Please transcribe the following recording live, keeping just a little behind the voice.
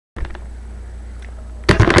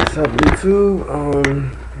What's up, YouTube?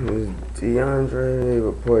 It's DeAndre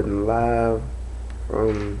reporting live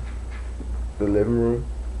from the living room,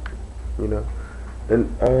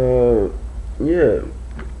 and yeah,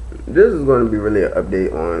 this is going to be really an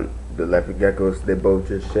update on the Leopard Geckos they both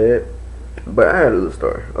just shed. But I had a little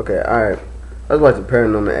story. Okay, I was watching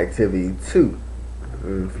Paranormal Activity 2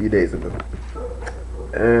 a few days ago,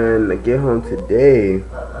 and I get home today,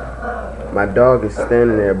 my dog is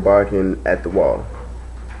standing there barking at the wall.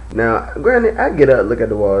 Now, granted, I get up, look at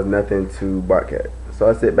the wall, there's nothing to bark at. So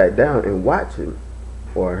I sit back down and watch him,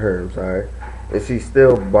 or her, I'm sorry, and she's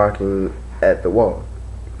still barking at the wall.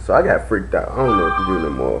 So I got freaked out. I don't know what to do no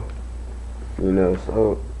more.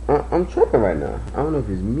 So I'm tripping right now. I don't know if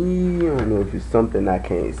it's me, I don't know if it's something I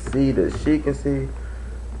can't see that she can see.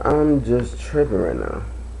 I'm just tripping right now.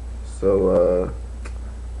 So,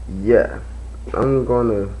 yeah. I'm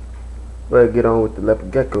gonna get on with the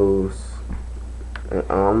Leopard Geckos. I'm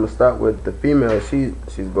gonna start with the female. She's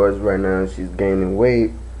gorgeous right now. She's gaining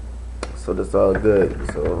weight, so that's all good.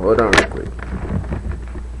 So hold on real quick.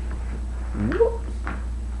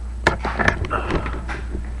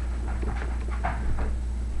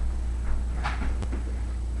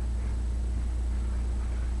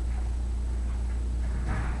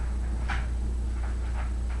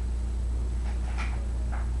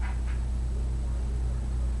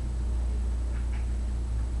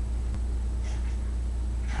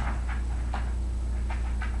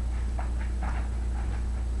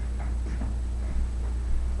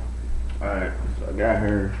 Alright, so I got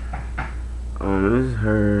her. This is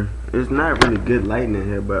her. It's not really good lighting in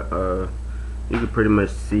here, but you can pretty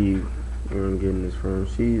much see where I'm getting this from.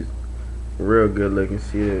 She's real good looking.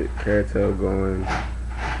 See the carrot tail going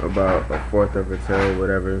about a fourth of her tail,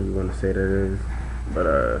 whatever you want to say that is. But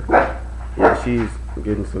yeah, she's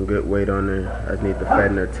getting some good weight on her. I just need to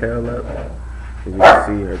fatten her tail up. As you can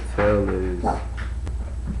see, her tail is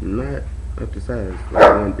not up to size like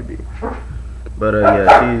I want it to be. But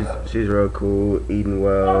yeah, she's real cool, eating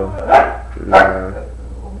well.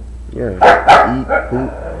 Yeah, eat, poop.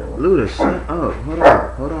 Luda, shut up.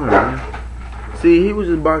 Hold on, man. See, he was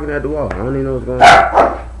just barking at the wall. I don't even know what's going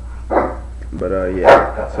on. But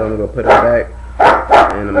yeah, so I'm gonna put her back,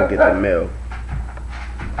 and I'm gonna get the male.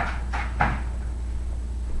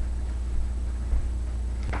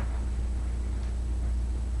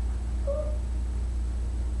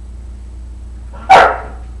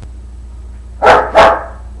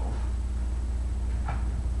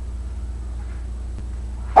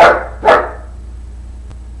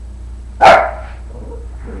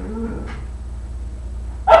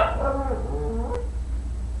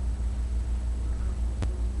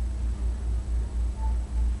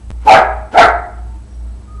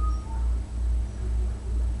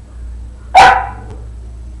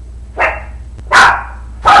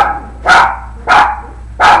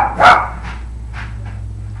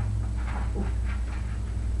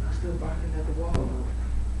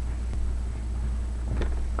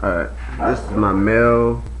 Alright, this is my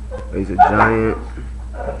male. He's a giant.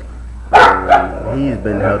 He's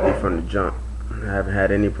been healthy from the jump. I haven't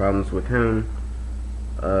had any problems with him.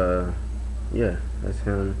 Yeah, that's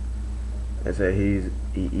him. I said he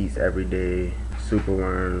eats every day, super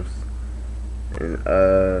worms. And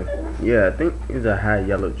yeah, I think he's a high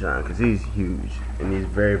yellow giant because he's huge and he's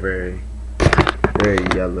very, very, very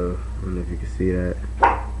yellow. I don't know if you can see that.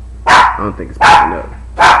 I don't think it's picking up.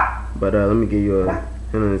 But let me give you a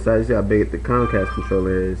him on the side. You see how big the Comcast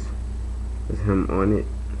controller is? There's him on it.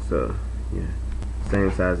 So yeah,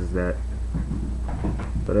 same size as that.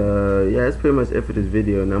 But yeah, that's pretty much it for this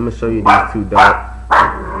video. Now I'm gonna show you these two dogs.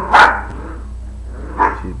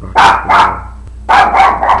 She's barking.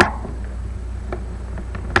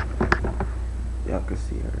 Y'all can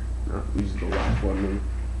see her. No, you just go watch for a minute.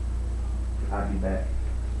 I'll be back.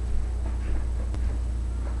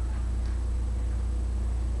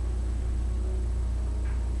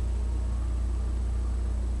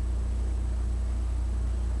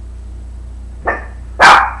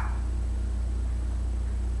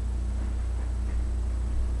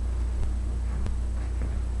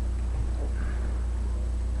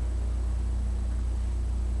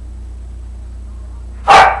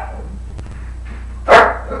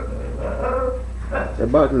 They're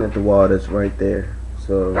barking at the wall that's right there.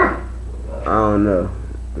 So I don't know.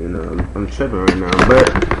 I'm tripping right now. But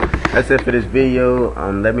that's it for this video.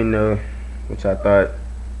 Let me know what y'all thought.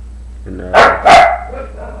 And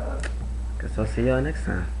guess I'll see y'all next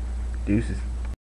time. Deuces.